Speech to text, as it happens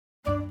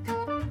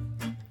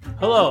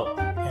Hello,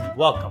 and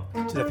welcome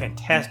to the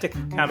Fantastic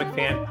Comic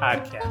Fan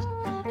Podcast.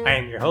 I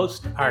am your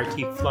host,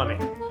 R.T.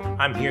 Fleming.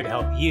 I'm here to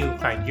help you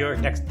find your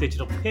next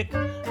digital pick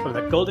from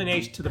the golden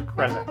age to the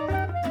present.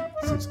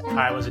 Since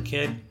I was a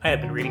kid, I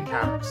have been reading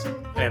comics,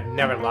 and I have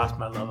never lost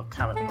my love of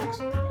comic books.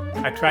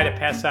 I try to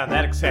pass on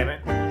that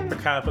excitement for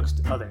comic books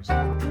to others,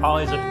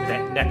 always looking for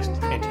that next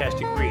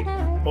fantastic read,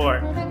 or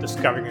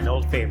discovering an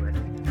old favorite.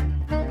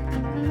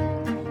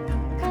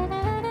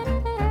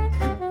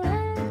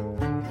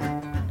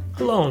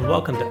 Hello and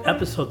welcome to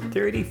episode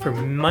 30 for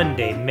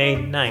Monday, May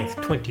 9th,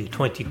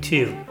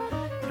 2022.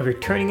 If you're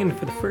turning in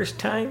for the first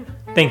time,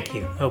 thank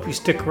you. I hope you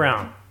stick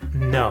around.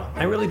 No,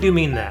 I really do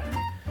mean that.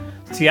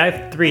 See, I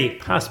have 3,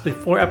 possibly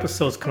 4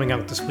 episodes coming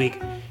out this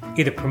week,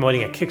 either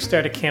promoting a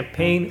Kickstarter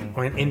campaign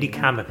or an indie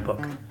comic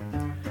book.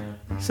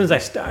 Since I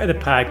started the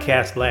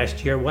podcast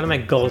last year, one of my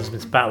goals has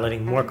been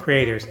spotlighting more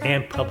creators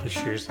and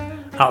publishers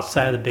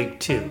outside of the big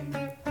 2.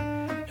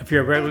 If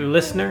you're a regular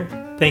listener,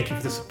 thank you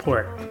for the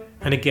support.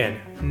 And again,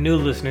 new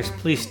listeners,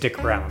 please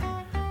stick around.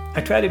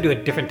 I try to do a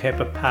different type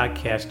of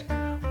podcast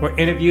where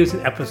interviews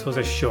and episodes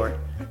are short,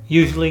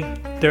 usually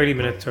 30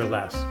 minutes or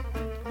less.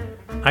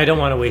 I don't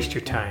want to waste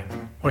your time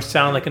or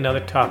sound like another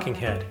talking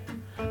head.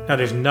 Now,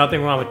 there's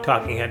nothing wrong with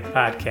talking head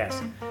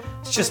podcasts.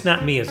 It's just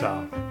not me is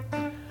all.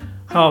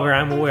 However,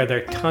 I'm aware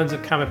there are tons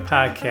of comic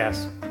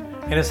podcasts,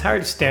 and it's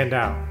hard to stand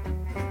out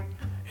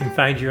and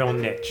find your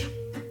own niche.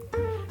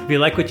 If you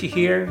like what you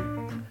hear,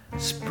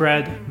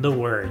 spread the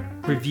word,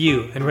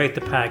 review, and rate the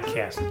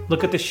podcast.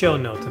 Look at the show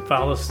notes and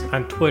follow us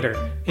on Twitter,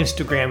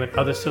 Instagram, and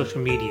other social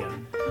media.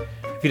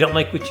 If you don't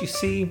like what you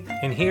see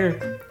and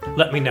hear,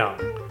 let me know.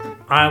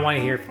 I want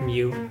to hear from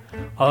you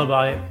all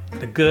about it,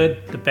 the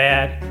good, the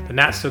bad, the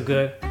not so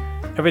good,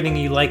 everything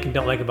you like and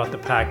don't like about the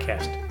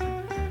podcast.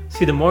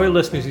 See, the more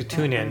listeners who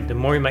tune in, the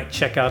more you might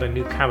check out a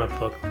new comic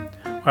book or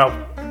help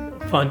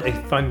fund a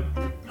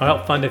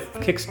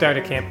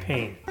Kickstarter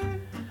campaign.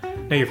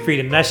 Now you're free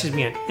to message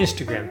me on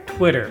Instagram,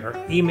 Twitter, or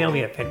email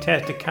me at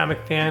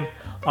fantasticcomicfan,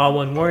 all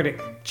one word, at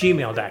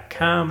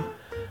gmail.com.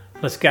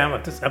 Let's get on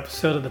with this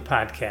episode of the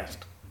podcast.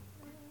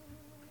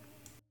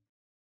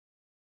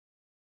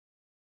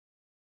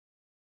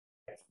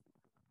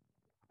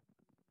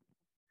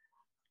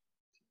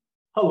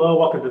 Hello,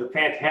 welcome to the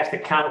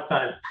Fantastic Comic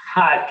Fan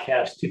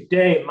Podcast.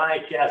 Today, my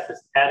guest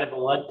is Adam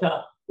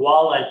Walenta.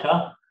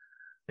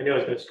 I knew I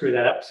was going to screw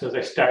that up as soon as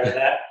I started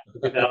that.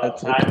 I do that all the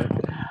time.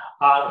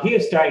 He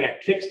is starting a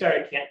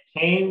Kickstarter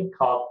campaign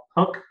called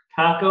Punk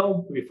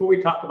Taco. Before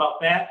we talk about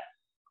that,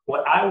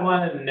 what I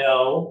want to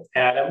know,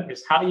 Adam,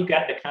 is how you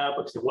got into comic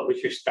books and what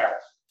was your start?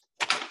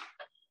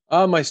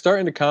 My start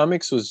into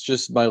comics was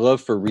just my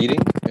love for reading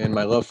and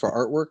my love for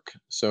artwork.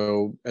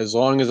 So as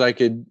long as I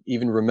could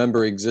even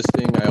remember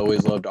existing, I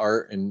always loved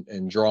art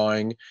and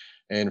drawing.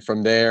 And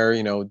from there,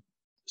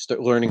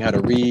 start learning how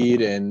to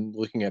read and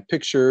looking at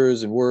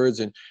pictures and words.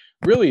 And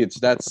really, it's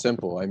that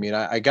simple. I mean,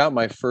 I got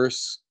my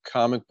first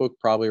comic book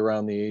probably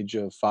around the age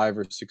of 5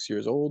 or 6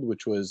 years old,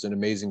 which was an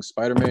Amazing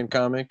Spider-Man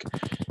comic.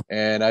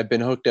 And I've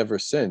been hooked ever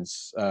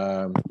since.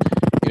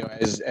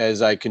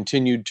 As I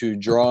continued to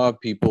draw,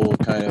 people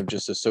kind of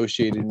just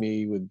associated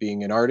me with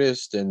being an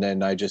artist, and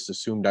then I just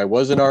assumed I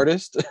was an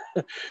artist.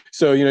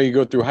 So, you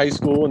go through high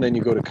school, and then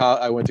you go to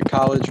I went to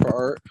college for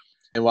art.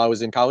 And while I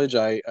was in college,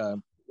 I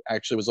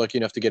actually was lucky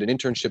enough to get an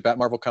internship at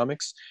Marvel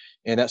Comics,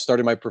 and that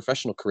started my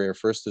professional career,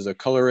 first as a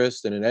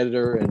colorist and an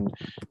editor, and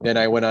then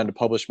I went on to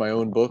publish my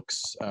own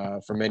books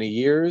for many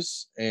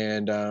years,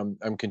 and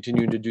I'm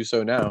continuing to do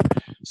so now.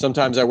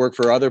 Sometimes I work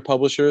for other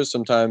publishers,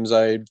 sometimes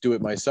I do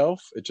it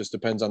myself. It just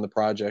depends on the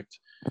project.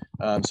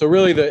 So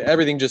really,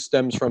 everything just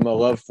stems from a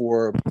love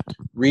for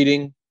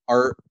reading,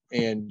 art,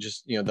 and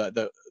just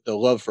the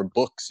love for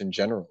books in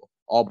general,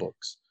 all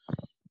books.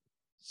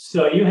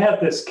 So you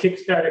have this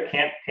Kickstarter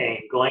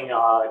campaign going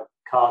on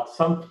called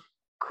some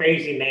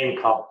crazy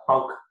name called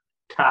Punk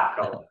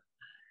Taco.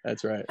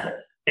 That's right. And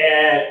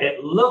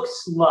it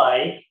looks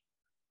like,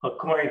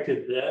 according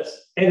to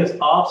this, it is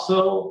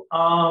also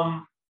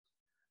a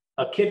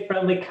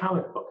kid-friendly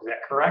comic book. Is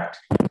that correct?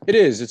 It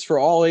is. It's for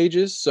all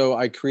ages. So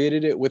I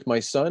created it with my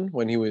son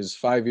when he was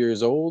 5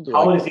 years old.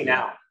 How old is he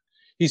now?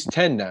 He's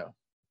 10 now.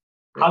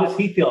 How does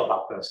he feel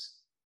about this?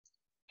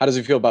 How does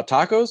he feel about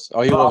tacos?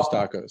 Oh, he loves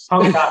tacos.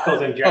 Punk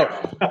tacos in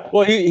general.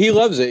 Well, he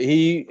loves it.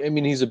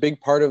 He's a big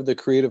part of the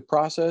creative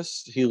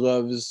process. He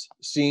loves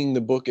seeing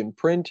the book in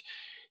print.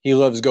 He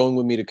loves going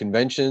with me to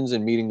conventions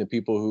and meeting the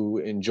people who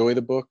enjoy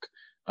the book.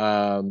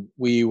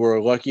 We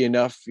were lucky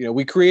enough,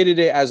 we created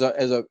it as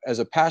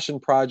a passion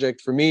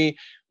project for me.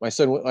 My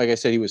son, like I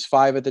said, he was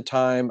 5 at the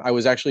time. I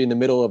was actually in the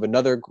middle of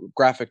another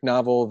graphic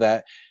novel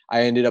that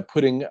I ended up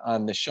putting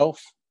on the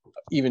shelf.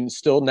 Even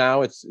still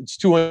now, it's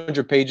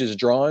 200 pages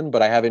drawn,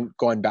 but I haven't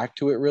gone back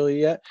to it really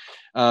yet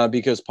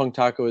because Punk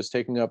Taco is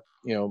taking up,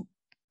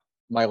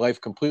 my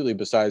life completely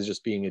besides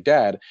just being a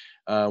dad.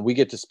 We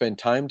get to spend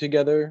time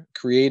together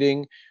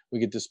creating. We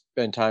get to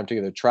spend time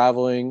together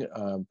traveling,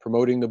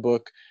 promoting the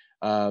book.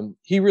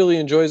 He really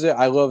enjoys it.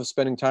 I love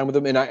spending time with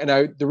him.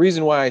 And the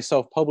reason why I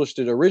self-published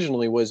it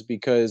originally was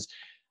because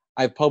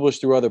I've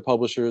published through other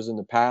publishers in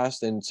the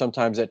past, and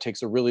sometimes that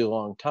takes a really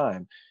long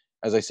time.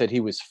 As I said, he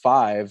was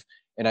 5,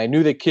 and I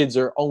knew that kids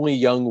are only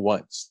young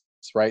once,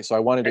 right? So I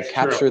wanted to That's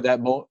true. capture that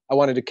I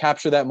wanted to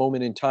capture that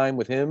moment in time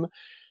with him.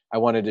 I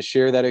wanted to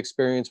share that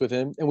experience with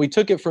him, and we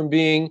took it from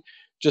being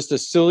just a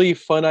silly,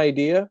 fun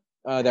idea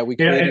that we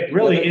created It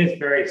really together. is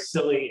very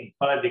silly and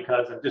fun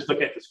because I'm just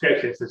looking at the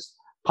description. It says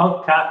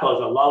Punk Taco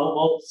is a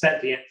lovable,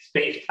 sentient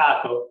space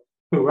taco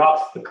who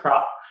rocks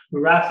across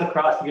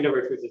the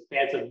universe with his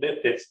fans of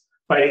misfits,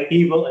 fighting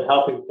evil and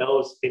helping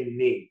those in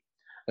need.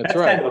 That's That's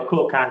right. kind of a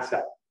cool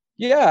concept.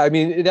 Yeah, I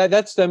mean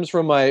that stems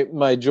from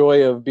my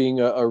joy of being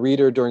a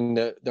reader during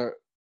the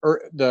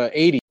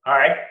 80s. All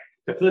right.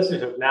 The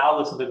listeners have now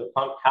listened to the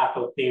Punk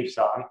Taco theme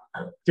song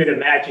through the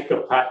magic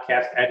of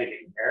podcast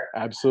editing here.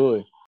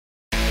 Absolutely.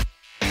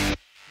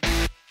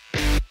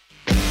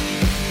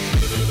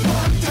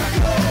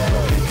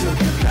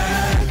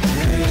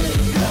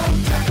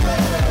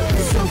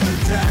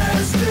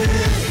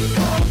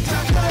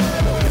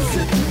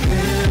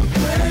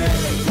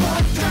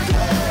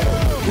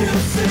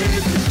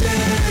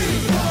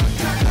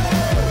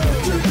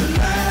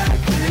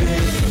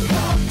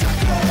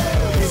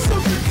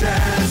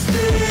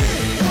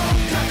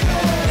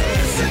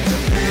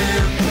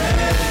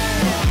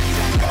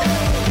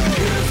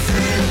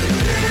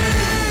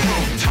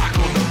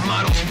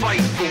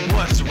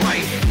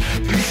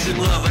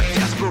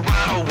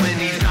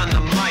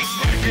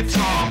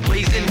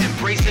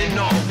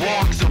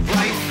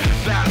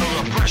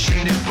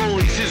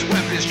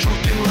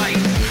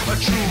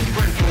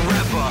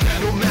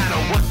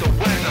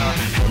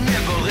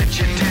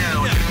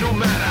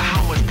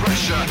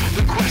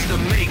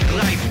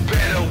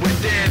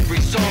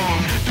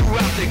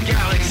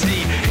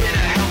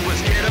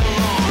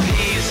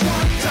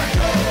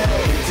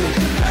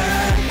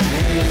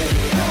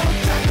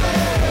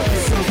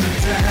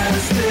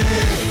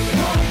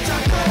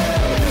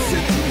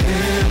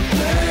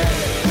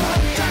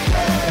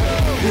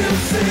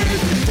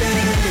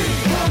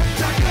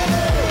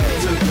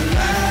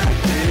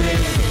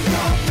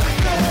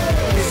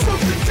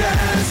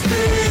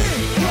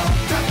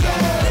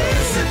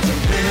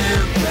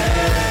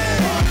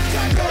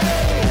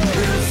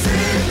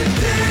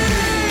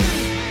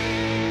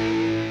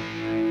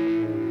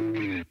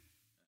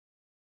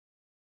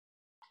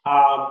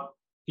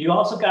 You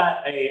also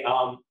got a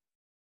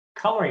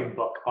coloring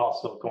book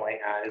also going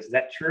on. Is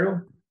that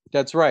true?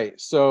 That's right.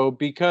 So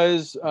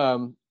because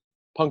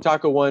Punk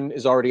Taco 1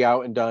 is already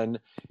out and done,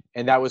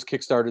 and that was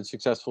kickstarted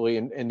successfully,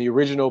 and the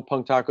original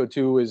Punk Taco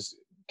 2 is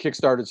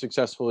kickstarted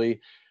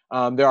successfully.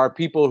 There are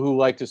people who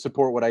like to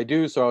support what I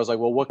do, so I was like,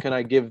 well, what can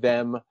I give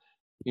them?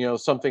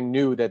 Something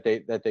new that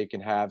they can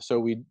have. So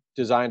we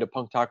designed a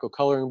Punk Taco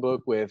coloring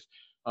book with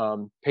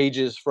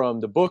pages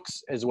from the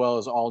books as well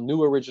as all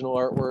new original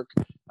artwork.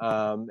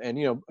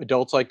 And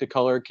adults like to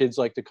color, kids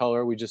like to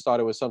color. We just thought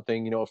it was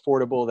something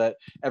affordable that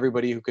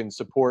everybody who can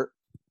support.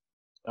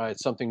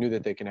 It's something new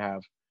that they can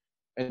have.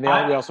 And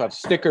we also have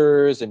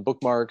stickers and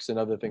bookmarks and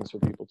other things for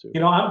people too.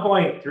 I'm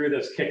going through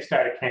this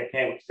Kickstarter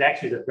campaign, which is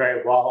actually a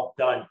very well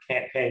done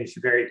campaign. You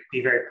should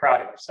be very proud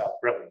of yourself,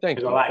 really.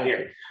 There's a lot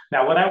here.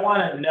 Now, what I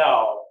want to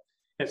know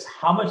is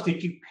how much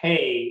did you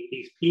pay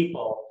these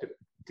people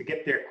to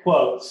get their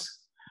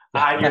quotes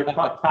on your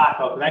Punk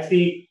Taco? Because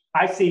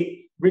I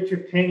see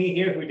Richard Penny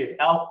here, who did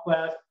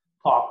ElfQuest,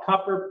 Paul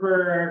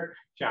Kupperberg,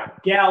 John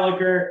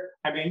Gallagher.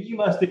 I mean,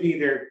 I'm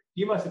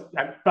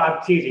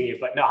teasing you,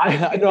 but no.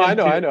 I know.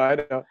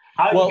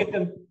 How did you get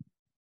them?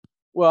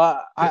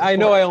 Well, I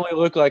know I only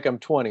look like I'm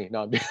 20.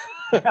 No,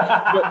 but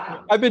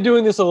I've been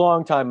doing this a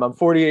long time. I'm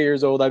 48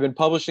 years old. I've been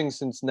publishing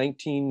since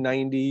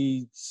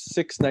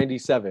 1996,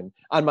 97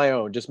 on my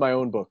own, just my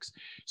own books.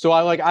 So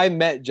I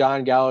met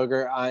John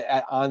Gallagher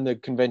on the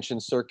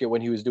convention circuit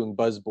when he was doing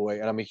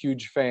Buzzboy, and I'm a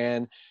huge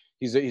fan.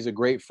 He's a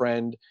great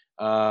friend.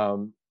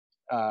 And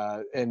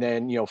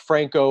then,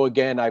 Franco,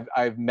 again,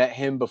 I've met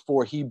him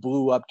before he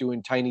blew up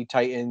doing Tiny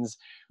Titans.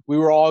 We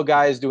were all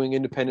guys doing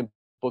independent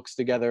books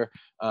together.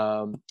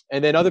 And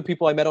then other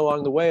people I met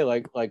along the way,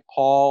 like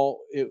Paul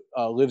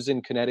lives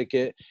in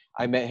Connecticut.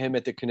 I met him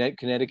at the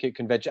Connecticut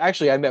convention.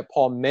 Actually, I met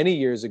Paul many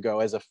years ago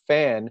as a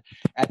fan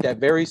at that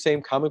very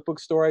same comic book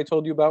store I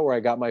told you about where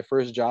I got my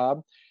first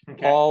job. Okay.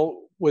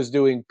 Paul was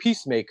doing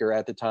Peacemaker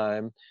at the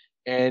time,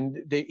 and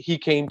he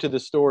came to the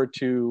store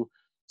to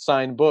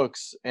sign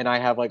books, and I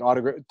have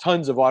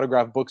tons of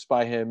autographed books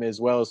by him, as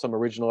well as some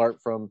original art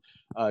from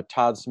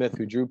Todd Smith,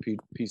 who drew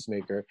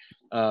Peacemaker.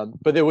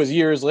 But it was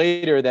years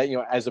later that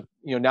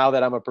now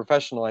that I'm a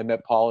professional, I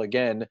met Paul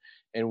again,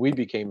 and we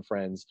became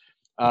friends.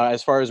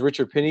 As far as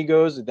Richard Penny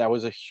goes, that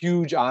was a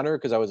huge honor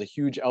because I was a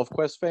huge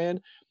ElfQuest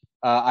fan.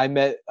 I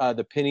met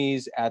the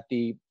Pennies at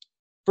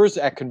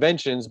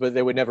conventions, but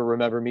they would never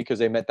remember me because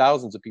they met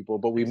thousands of people.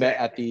 But we met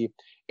at the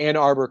Ann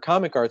Arbor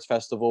Comic Arts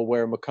Festival,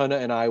 where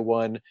McCullough and I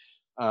won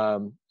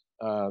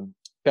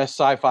best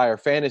sci-fi or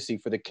fantasy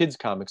for the Kids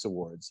Comics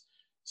Awards.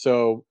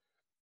 So,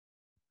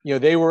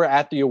 they were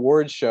at the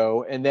awards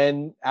show, and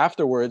then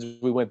afterwards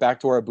we went back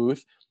to our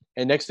booth,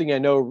 And next thing I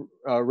know,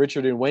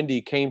 Richard and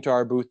Wendy came to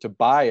our booth to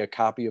buy a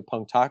copy of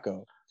Punk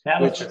Taco.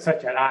 That was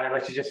such an honor.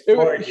 Let's just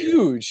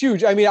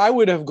huge. I mean, I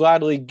would have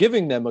gladly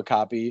given them a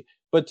copy,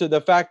 but to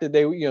the fact that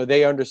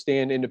they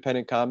understand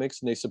independent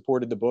comics and they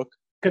supported the book.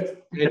 Because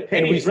the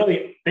pennies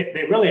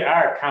they really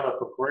are comic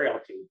book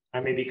royalty. I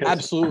mean, because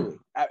absolutely,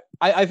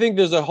 I think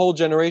there's a whole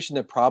generation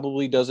that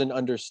probably doesn't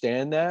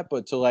understand that,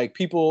 but to like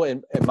people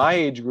in my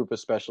age group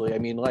especially, I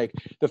mean, like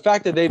the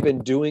fact that they've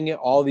been doing it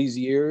all these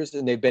years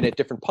and they've been at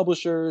different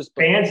publishers.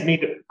 Fans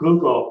need to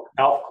Google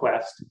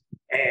ElfQuest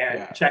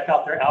and check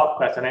out their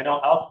ElfQuest. And I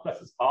know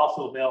ElfQuest is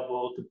also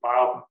available to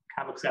borrow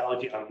from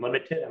Comixology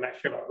Unlimited. I'm not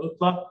sure about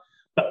Hoopla,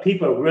 but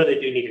people really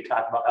do need to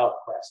talk about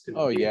ElfQuest.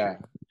 Oh yeah.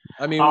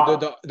 I mean,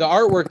 the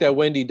artwork that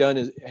Wendy done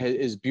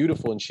is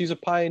beautiful, and she's a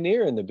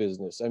pioneer in the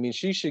business. I mean,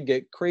 she should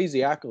get crazy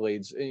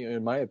accolades,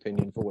 in my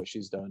opinion, for what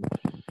she's done.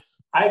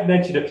 I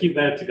mentioned a few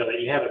minutes ago that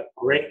you have a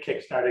great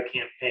Kickstarter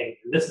campaign.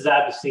 This is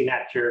obviously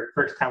not your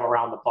first time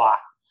around the block.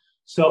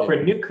 So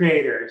for new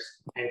creators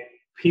and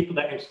people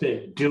that are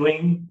interested in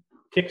doing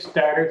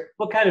Kickstarters,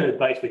 what kind of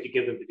advice would you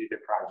give them to do their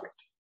project?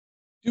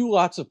 Do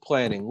lots of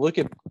planning. Look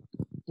at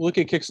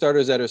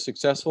Kickstarters that are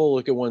successful.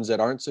 Look at ones that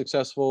aren't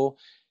successful.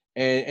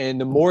 And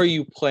the more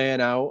you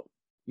plan out,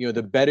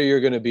 the better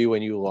you're going to be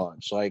when you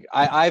launch. Like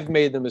I've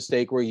made the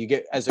mistake where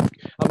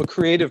I'm a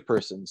creative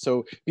person.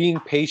 So being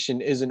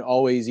patient isn't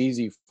always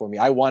easy for me.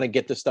 I want to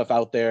get the stuff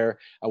out there.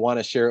 I want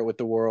to share it with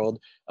the world.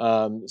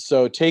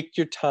 So take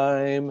your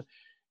time,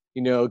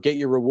 get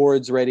your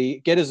rewards ready,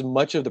 get as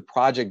much of the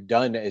project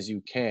done as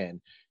you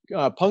can.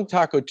 Punk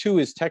Taco 2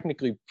 is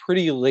technically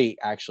pretty late,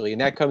 actually, and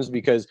that comes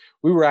because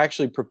we were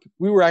actually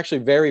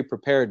very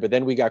prepared, but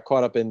then we got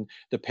caught up in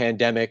the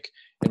pandemic,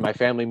 and my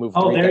family moved.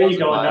 Oh, there you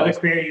go, another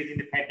creator using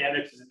the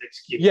pandemic as an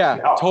excuse. Yeah,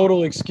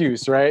 total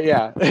excuse, right?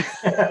 Yeah.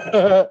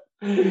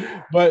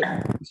 But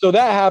so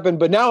that happened,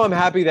 but now I'm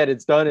happy that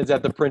it's done. It's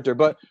at the printer.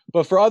 But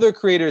for other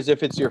creators,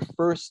 if it's your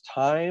first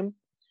time,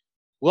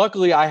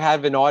 luckily I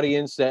have an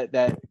audience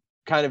that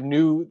kind of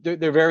knew.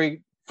 They're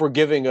very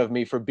forgiving of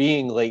me for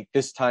being late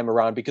this time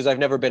around because I've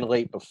never been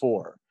late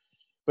before.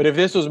 But if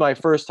this was my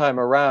first time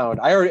around,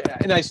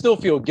 I still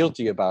feel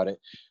guilty about it.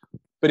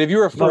 But if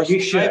you're a first, you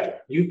should.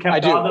 You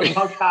kept all the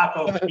Punk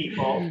Taco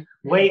people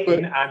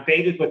waiting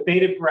with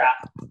bated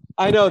breath.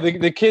 I know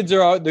the kids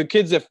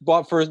that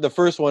bought the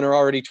first one are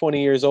already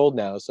 20 years old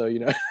now. So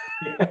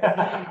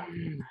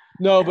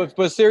No,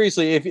 but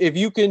seriously, if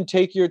you can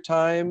take your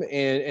time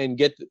and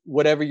get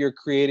whatever you're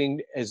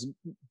creating as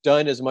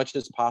done as much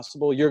as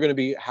possible, you're going to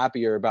be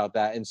happier about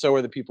that, and so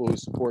are the people who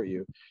support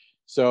you.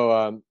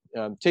 So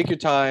take your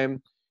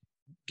time,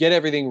 get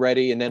everything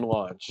ready, and then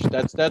launch.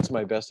 That's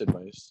my best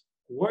advice.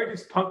 Where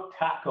does Punk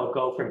Taco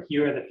go from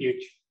here in the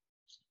future?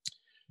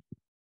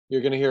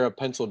 You're going to hear a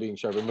pencil being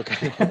sharpened.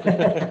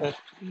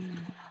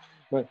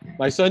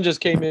 My son just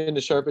came in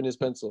to sharpen his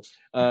pencil.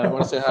 I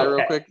want to say hi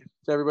real quick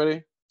to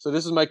everybody. So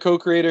this is my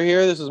co-creator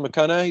here. This is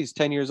McConaughey. He's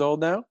 10 years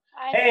old now.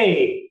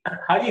 Hey,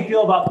 how do you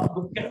feel about?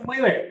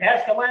 Wait.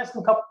 I'll ask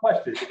him a couple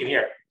questions. You can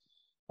hear.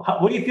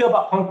 What do you feel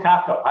about Punk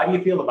Taco? How do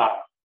you feel about it?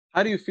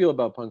 How do you feel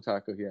about Punk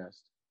Taco? He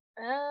asked.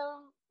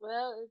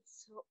 Well,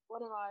 it's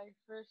one of my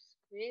first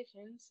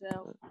creations,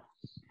 so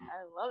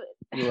I love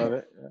it. You love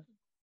it.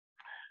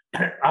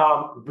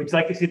 Yeah. Would you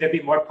like to see there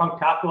be more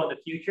Punk Taco in the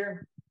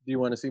future? Do you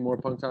want to see more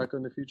Punk Taco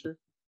in the future?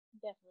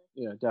 Definitely.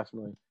 Yeah,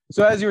 definitely.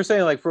 So as you were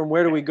saying, like from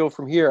where do we go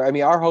from here? I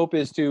mean, our hope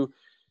is to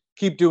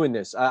keep doing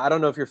this. I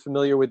don't know if you're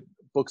familiar with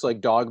books like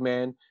Dog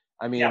Man.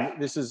 I mean,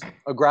 This is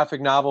a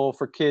graphic novel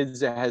for kids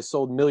that has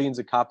sold millions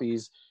of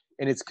copies,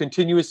 and it's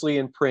continuously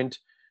in print.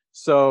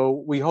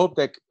 So we hope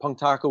that Punk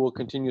Taco will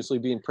continuously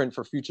be in print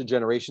for future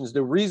generations.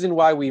 The reason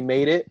why we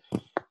made it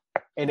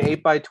an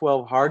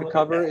 8x12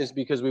 hardcover is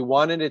because we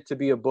wanted it to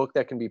be a book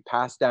that can be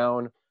passed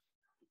down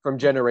from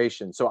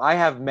generations. So I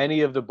have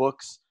many of the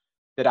books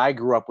that I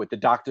grew up with, the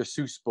Dr.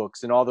 Seuss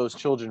books and all those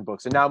children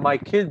books. And now my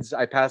kids,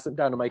 I pass them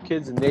down to my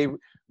kids and they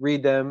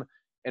read them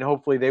and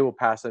hopefully they will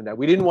pass them down.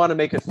 We didn't want to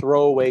make a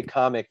throwaway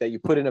comic that you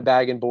put in a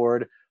bag and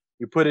board,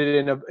 you put it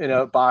in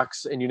a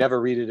box and you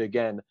never read it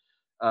again.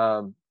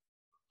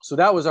 So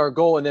that was our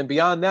goal. And then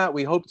beyond that,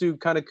 we hope to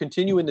kind of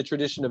continue in the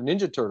tradition of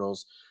Ninja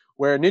Turtles,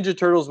 where Ninja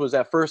Turtles was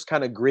at first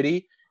kind of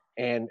gritty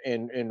and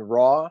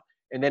raw.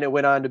 And then it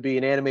went on to be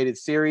an animated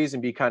series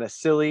and be kind of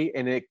silly.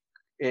 And it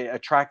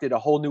attracted a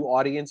whole new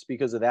audience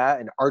because of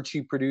that. And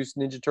Archie produced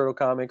Ninja Turtle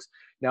comics.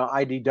 Now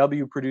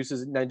IDW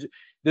produces Ninja.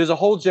 There's a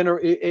whole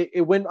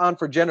it went on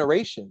for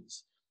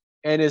generations.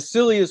 And as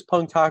silly as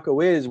Punk Taco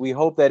is, we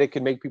hope that it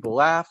can make people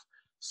laugh,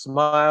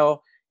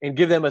 smile, and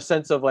give them a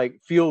sense of like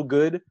feel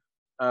good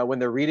when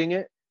they're reading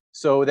it,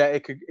 so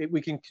that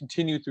we can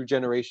continue through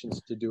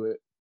generations to do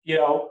it. You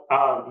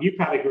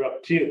probably grew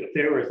up too, but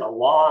there was a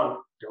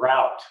long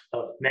drought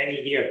of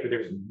many years where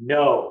there's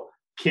no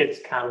kids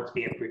comics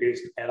being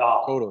produced at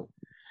all. Totally.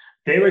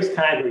 There was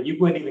times where you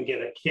wouldn't even give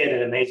a kid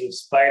an Amazing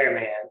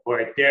Spider-Man or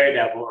a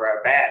Daredevil or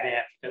a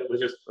Batman because it was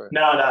just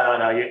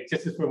no.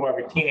 This is for more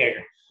of a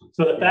teenager.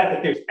 So the fact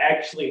that there's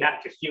actually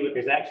not just you, but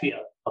there's actually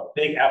a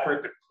big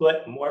effort to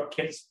put more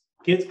kids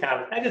kids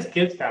comics, not just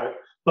kids comics,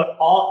 but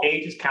all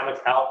ages comics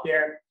out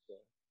there.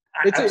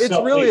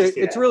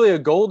 It's really a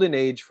golden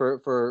age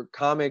for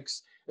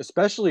comics,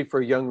 especially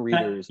for young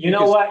readers. You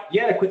know what?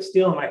 You gotta quit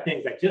stealing my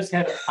things. I just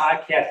had a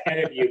podcast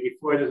interview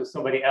before this was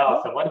somebody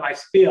else, and one of my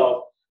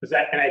spills was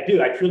that, and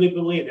I truly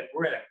believe that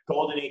we're in a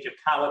golden age of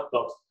comic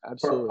books.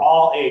 Absolutely. For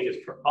all ages,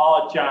 for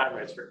all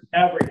genres, for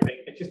everything.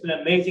 It's just an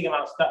amazing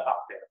amount of stuff out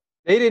there.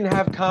 They didn't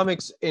have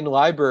comics in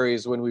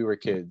libraries when we were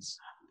kids.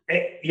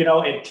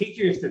 And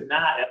teachers did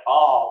not at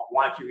all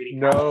want you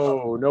reading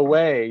comics. No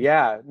way.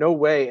 Yeah, no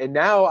way. And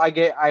now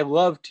I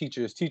love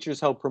teachers. Teachers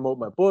help promote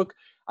my book.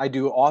 I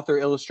do author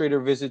illustrator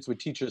visits with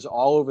teachers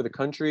all over the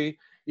country,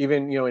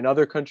 even, in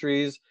other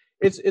countries.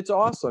 It's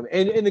awesome.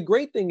 And the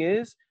great thing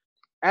is,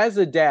 as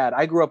a dad,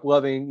 I grew up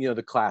loving,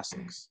 the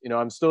classics.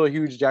 I'm still a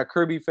huge Jack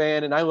Kirby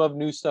fan, and I love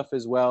new stuff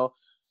as well.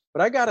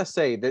 But I gotta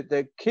say that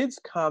the kids'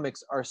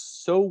 comics are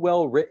so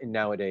well written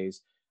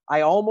nowadays.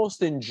 I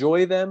almost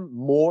enjoy them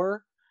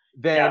more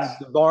than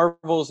the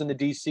Marvels and the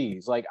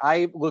DCs. Like,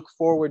 I look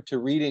forward to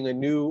reading a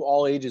new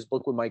all ages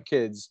book with my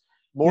kids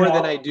more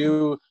than I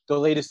do the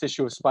latest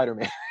issue of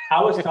Spider-Man.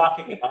 I was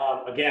talking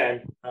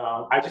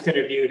I just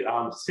interviewed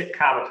Sit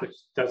Comics, which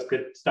does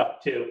good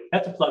stuff too.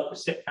 That's a plug for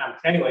Sit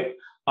Comics. Anyway,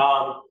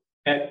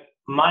 and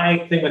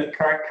my thing with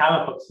current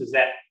comic books is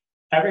that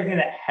everything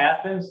that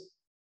happens,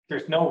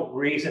 there's no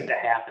reason to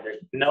happen.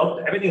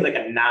 Everything's like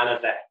a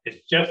non-event.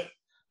 It's just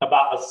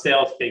about a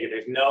sales figure.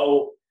 There's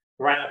no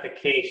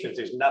ramifications.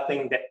 There's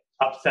nothing that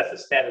upsets the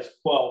status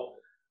quo.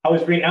 I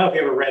was reading, I don't know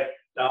if you ever read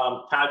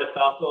Tom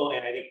DeFalco,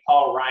 and I think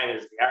Paul Ryan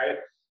is the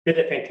artist, did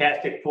a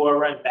Fantastic Four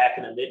run back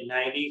in the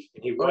mid-90s,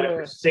 and he wrote it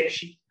for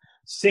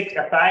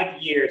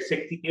 5 years,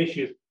 60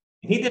 issues.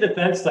 And he did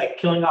events like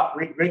killing off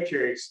Reed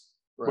Richards,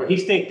 where he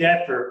stayed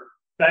dead for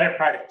better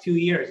part of 2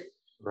 years.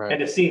 Right.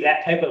 And to see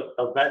that type of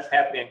events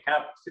happening in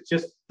comics, it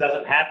just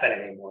doesn't happen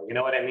anymore. You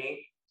know what I mean?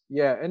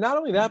 Yeah, and not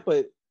only that,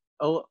 but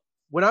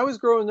when I was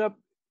growing up,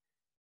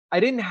 I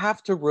didn't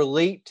have to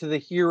relate to the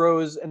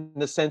heroes in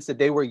the sense that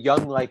they were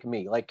young like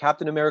me. Like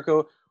Captain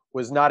America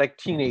was not a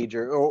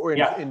teenager,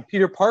 and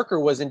Peter Parker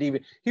wasn't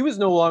even, he was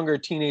no longer a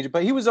teenager,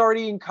 but he was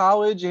already in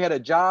college. He had a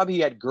job. He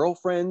had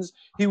girlfriends.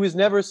 He was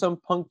never some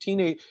punk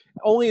teenager.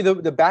 Only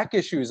the back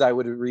issues I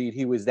would read,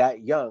 he was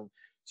that young.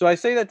 So I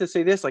say that to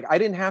say this, like, I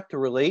didn't have to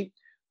relate,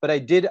 but I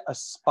did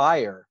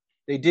aspire.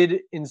 They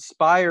did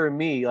inspire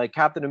me. Like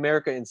Captain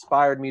America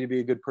inspired me to be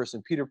a good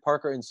person. Peter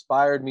Parker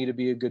inspired me to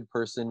be a good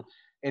person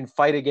and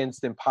fight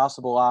against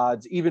impossible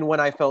odds, even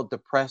when I felt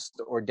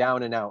depressed or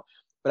down and out.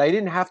 But I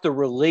didn't have to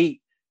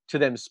relate to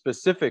them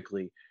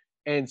specifically.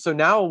 And so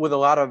now with a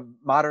lot of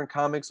modern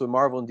comics with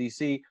Marvel and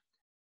DC,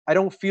 I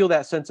don't feel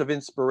that sense of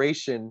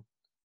inspiration.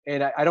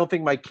 And I don't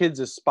think my kids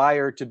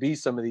aspire to be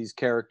some of these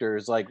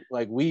characters like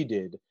we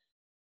did.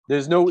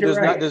 There's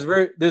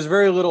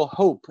very little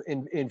hope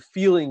in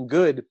feeling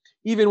good,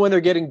 even when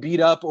they're getting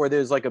beat up or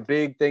there's like a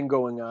big thing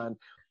going on.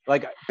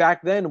 Like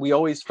back then, we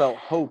always felt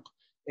hope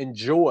and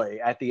joy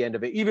at the end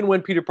of it, even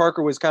when Peter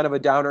Parker was kind of a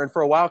downer. And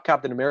for a while,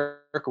 Captain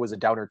America was a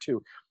downer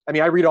too. I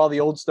mean, I read all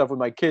the old stuff with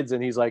my kids,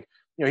 and he's like,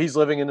 he's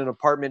living in an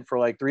apartment for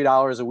like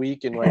 $3 a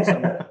week in like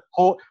some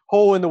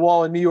hole in the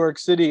wall in New York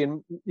City.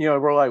 And,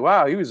 we're like,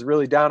 wow, he was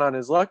really down on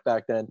his luck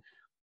back then.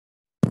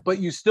 But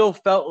you still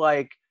felt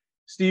like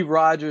Steve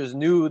Rogers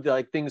knew that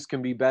like things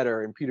can be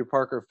better, and Peter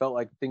Parker felt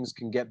like things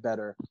can get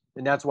better.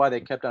 And that's why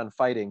they kept on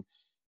fighting.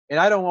 And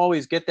I don't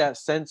always get that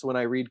sense when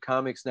I read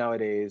comics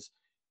nowadays.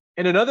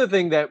 And another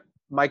thing that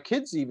my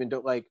kids even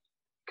don't like,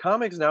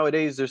 comics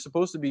nowadays, they're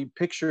supposed to be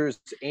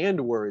pictures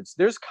and words.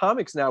 There's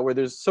comics now where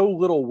there's so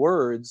little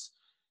words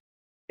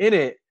in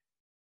it.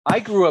 I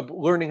grew up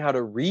learning how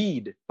to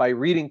read by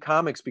reading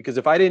comics, because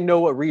if I didn't know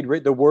what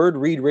the word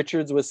Reed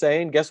Richards was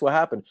saying, guess what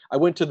happened? I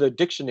went to the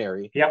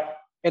dictionary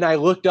and I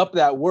looked up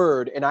that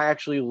word, and I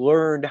actually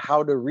learned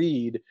how to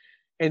read.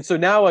 And so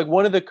now, like,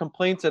 one of the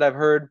complaints that I've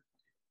heard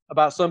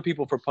about some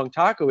people for Punk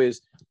Taco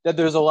is that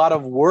there's a lot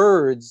of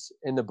words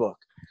in the book.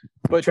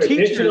 But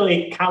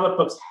traditionally, comic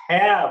books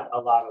have a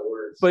lot of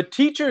words. But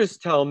teachers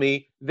tell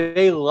me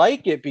they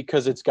like it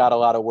because it's got a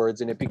lot of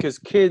words in it, because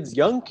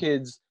young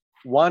kids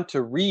want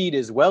to read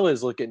as well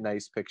as look at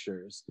nice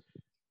pictures.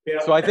 Yeah.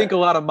 So I think a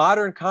lot of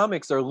modern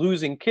comics are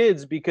losing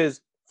kids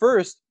because,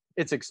 first,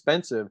 it's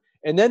expensive,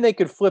 and then they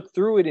could flip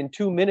through it in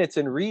 2 minutes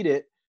and read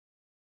it,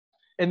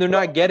 and they're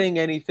not getting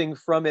anything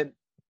from it.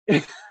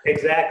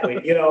 Exactly.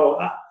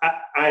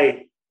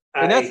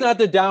 And that's not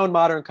the down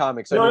modern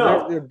comics.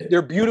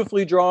 They're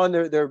beautifully drawn.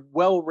 They're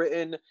well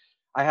written.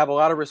 I have a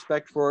lot of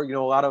respect for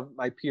a lot of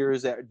my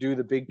peers that do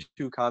the big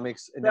two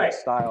comics in that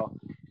style.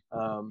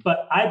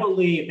 But I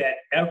believe that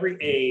every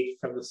age,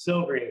 from the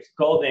Silver Age,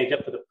 Golden Age,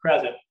 up to the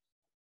present,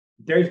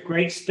 there's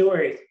great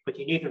stories, but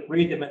you need to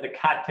read them in the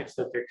context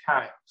of their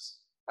times.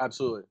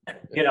 Absolutely.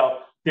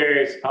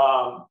 There's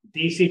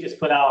DC just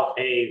put out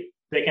a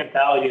big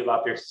anthology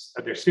about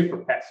their super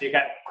pets. So you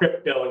got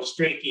Crypto and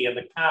Streaky and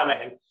the Comet,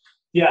 and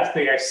yes,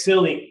 they are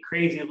silly,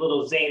 crazy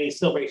little zany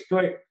Silver Age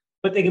stories,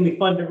 but they can be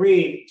fun to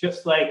read.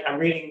 Just like I'm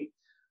reading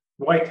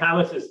Roy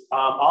Thomas's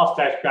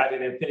All-Stars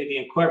Project, Infinity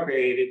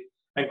Incorporated,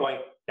 I'm going,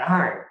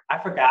 darn,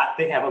 I forgot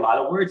they have a lot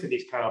of words in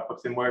these comic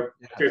books, and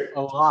there's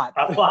a lot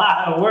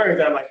of words.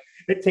 And I'm like,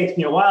 it takes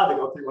me a while to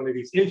go through one of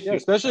these issues. Yeah,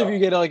 especially if you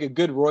get like a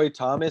good Roy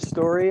Thomas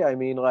story. I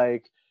mean,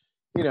 like,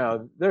 you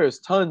know, there's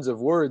tons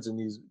of words in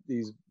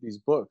these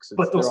books.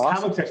 But those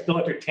comics are still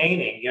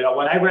entertaining. You know,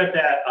 when I read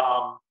that,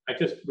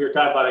 we were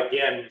talking about it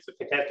again. It's a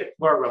Fantastic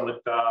Four run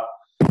with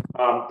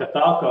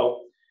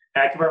DeFalco.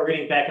 And I remember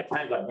reading back at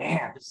times, like,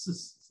 man, this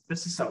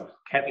is some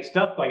heavy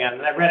stuff going on.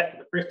 And I read it for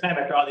the first time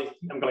after all these.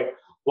 I'm going,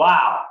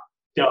 wow.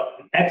 You know,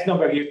 X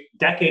number of years,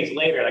 decades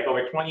later, like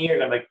over 20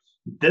 years, I'm like,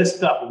 this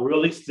stuff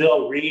really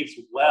still reads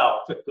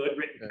well. It's a good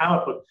written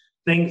comic book.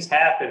 Things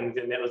happened,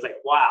 and it was like,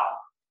 wow.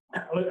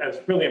 I was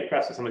really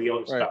impressed with some of the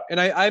older stuff. And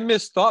I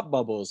miss thought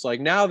bubbles.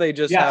 Like now they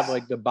just have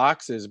like the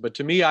boxes, but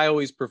to me, I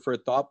always prefer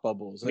thought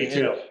bubbles. Me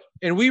too.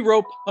 And we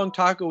wrote Punk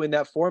Taco in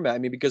that format. I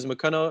mean, because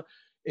McKenna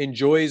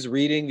enjoys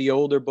reading the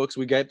older books.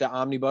 We get the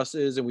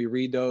omnibuses and we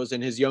read those.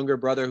 And his younger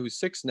brother, who's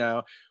 6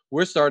 now,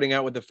 we're starting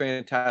out with the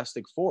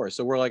Fantastic Four.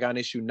 So we're like on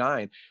issue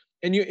 9.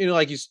 And you know,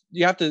 like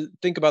you have to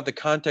think about the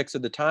context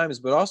of the times,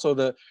 but also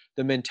the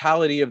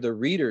mentality of the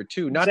reader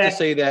too. Not to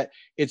say that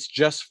it's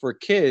just for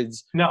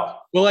kids. No.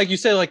 Well, like you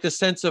said, like the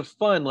sense of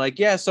fun. Like,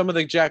 yeah, some of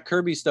the Jack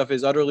Kirby stuff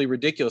is utterly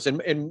ridiculous.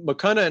 And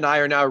McKenna and I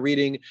are now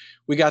reading.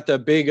 We got the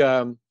big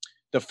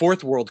the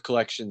Fourth World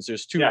collections.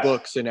 There's 2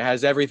 books, and it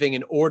has everything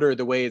in order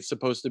the way it's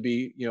supposed to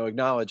be, you know,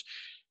 acknowledged.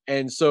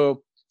 And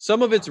so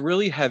some of it's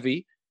really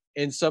heavy,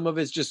 and some of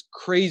it's just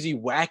crazy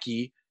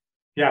wacky.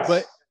 Yes.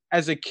 But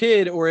as a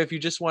kid, or if you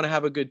just want to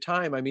have a good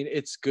time, I mean,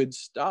 it's good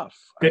stuff.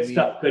 Good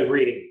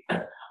reading.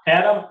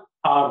 Adam,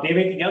 do you have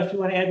anything else you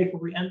want to add before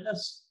we end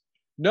this?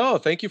 No,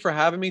 thank you for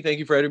having me. Thank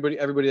you for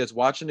everybody that's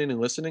watching in and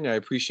listening. I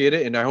appreciate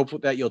it. And I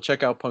hope that you'll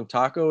check out Punk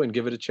Taco and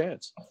give it a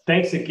chance.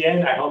 Thanks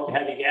again. I hope to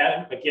have you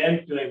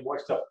again doing more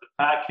stuff with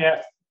the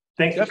podcast.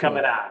 Thanks for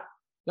coming on.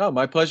 No,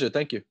 my pleasure.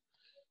 Thank you.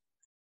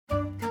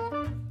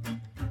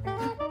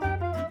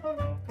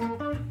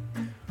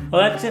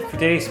 Well, that's it for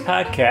today's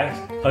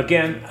podcast.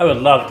 Again, I would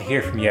love to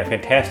hear from you, a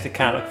fantastic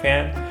comic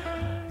fan,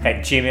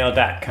 at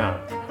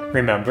gmail.com.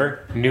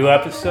 Remember, new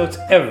episodes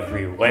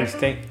every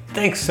Wednesday.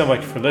 Thanks so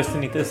much for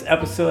listening to this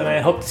episode, and I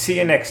hope to see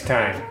you next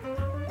time.